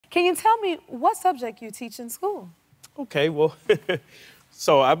Can you tell me what subject you teach in school? Okay, well,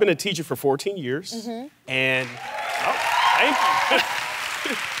 so I've been a teacher for 14 years, and, thank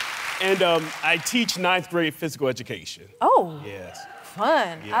you. And I teach 9th grade physical education. Oh. Yes.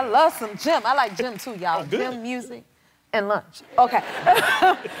 Fun. Yes. I love some gym. I like gym too, y'all. Oh, good. Gym, music, and lunch. Okay.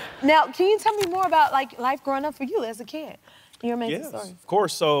 Now, can you tell me more about like life growing up for you as a kid? Your amazing story. Of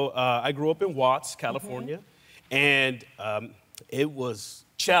course. So I grew up in Watts, California, and it was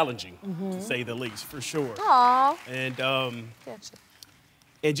challenging, to say the least, for sure. Aww.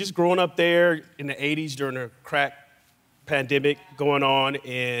 And just growing up there in the 80s during the crack pandemic going on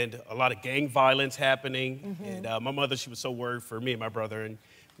and a lot of gang violence happening. And my mother, she was so worried for me and my brother, and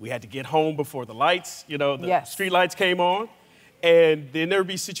we had to get home before the lights, the street lights came on. And then there would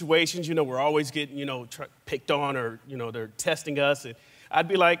be situations, we're always getting, picked on or, they're testing us. And I'd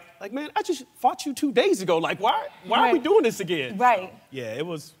be like, man, I just fought you 2 days ago. Like, why are we doing this again? Right. So, yeah, it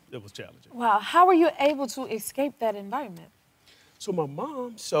was challenging. Wow, how were you able to escape that environment? So my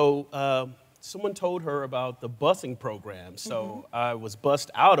mom, someone told her about the busing program. So I was bused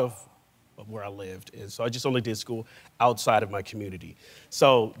out of where I lived. And so I just only did school outside of my community.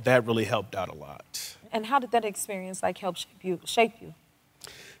 So that really helped out a lot. And how did that experience help shape you?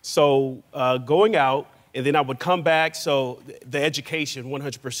 So going out, and then I would come back. So the education,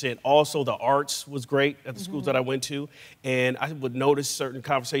 100%. Also, the arts was great at the schools that I went to. And I would notice certain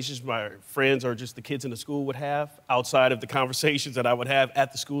conversations my friends or just the kids in the school would have outside of the conversations that I would have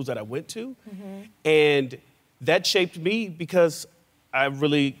at the schools that I went to. And that shaped me because I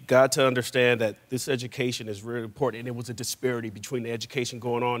really got to understand that this education is really important. And it was a disparity between the education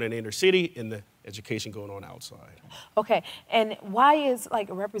going on in the inner city and the education going on outside. Okay, and why is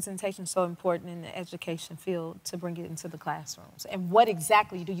representation so important in the education field to bring it into the classrooms? And what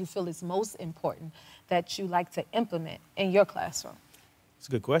exactly do you feel is most important that you like to implement in your classroom? It's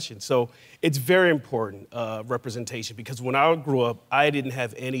a good question. So it's very important, representation, because when I grew up, I didn't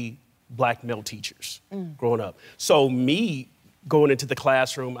have any black male teachers growing up. So me going into the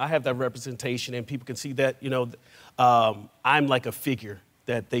classroom, I have that representation and people can see that, I'm like a figure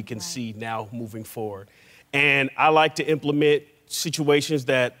that they can see now moving forward. And I like to implement situations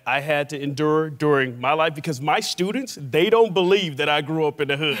that I had to endure during my life because my students, they don't believe that I grew up in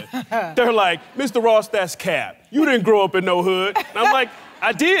the hood. They're like, Mr. Ross, that's cap. You didn't grow up in no hood. And I'm like,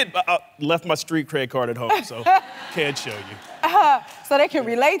 I did, but I left my street cred card at home, so can't show you. So they can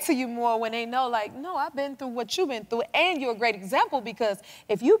relate to you more when they know, no, I've been through what you've been through, and you're a great example because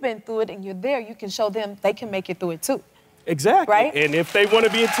if you've been through it and you're there, you can show them they can make it through it too. Exactly. Right? And if they want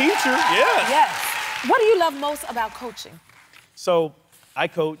to be a teacher, yes. Yes. What do you love most about coaching? So I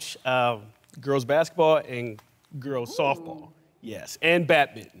coach girls basketball and girls softball. Yes, and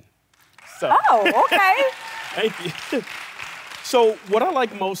badminton. So. Oh, okay. Thank you. So what I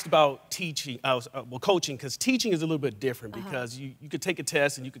like most about teaching, coaching, because teaching is a little bit different because you could take a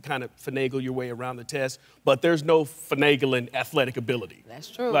test and you could kind of finagle your way around the test, but there's no finagling athletic ability. That's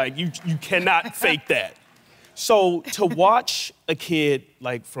true. You cannot fake that. So to watch a kid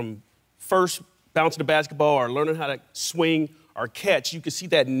from first bouncing the basketball or learning how to swing or catch, you can see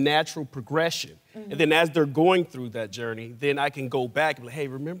that natural progression. And then as they're going through that journey, then I can go back and be like, hey,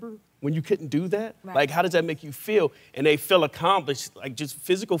 remember when you couldn't do that? Right. How does that make you feel? And they feel accomplished. Just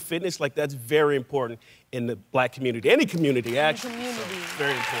physical fitness, that's very important in the black community, any community, actually. So it's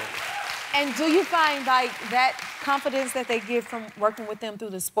very important. And do you find that confidence that they get from working with them through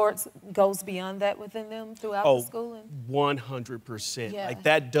the sports goes beyond that within them throughout the schooling? 100%. Yeah.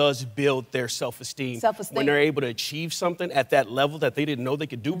 That does build their self-esteem. Self-esteem. When they're able to achieve something at that level that they didn't know they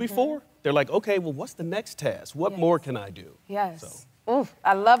could do before, they're like, okay, well, what's the next task? What more can I do? Yes. So. Oof,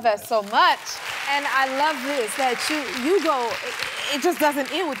 I love that so much. And I love this, that you go, it just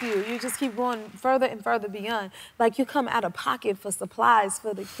doesn't end with you. You just keep going further and further beyond. You come out of pocket for supplies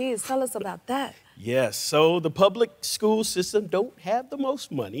for the kids. Tell us about that. Yes, so the public school system don't have the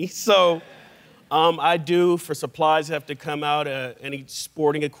most money. So I do, for supplies, have to come out any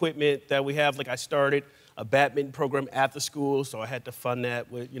sporting equipment that we have. I started a badminton program at the school, so I had to fund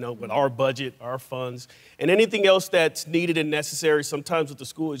that with, with our budget, our funds. And anything else that's needed and necessary, sometimes with the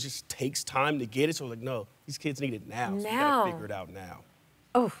school, it just takes time to get it. So no, these kids need it now. So we gotta figure it out now.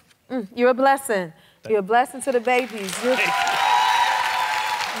 Oh, you're a blessing. You're a blessing to the babies. Man,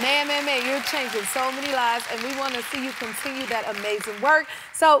 you're changing so many lives, and we want to see you continue that amazing work.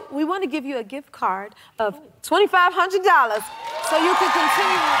 So we want to give you a gift card of $2,500 so you can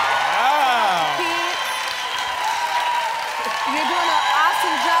continue. Wow. You're doing an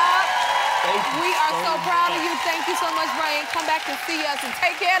awesome job. you We are so proud of you. Thank you so much, Bryan. Come back and see us and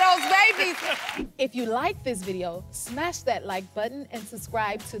take care of those babies. If you like this video, smash that like button and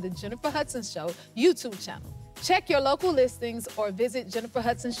subscribe to the Jennifer Hudson Show YouTube channel. Check your local listings or visit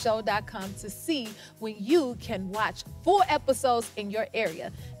jenniferhudsonshow.com to see when you can watch full episodes in your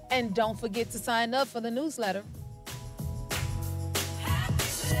area. And don't forget to sign up for the newsletter.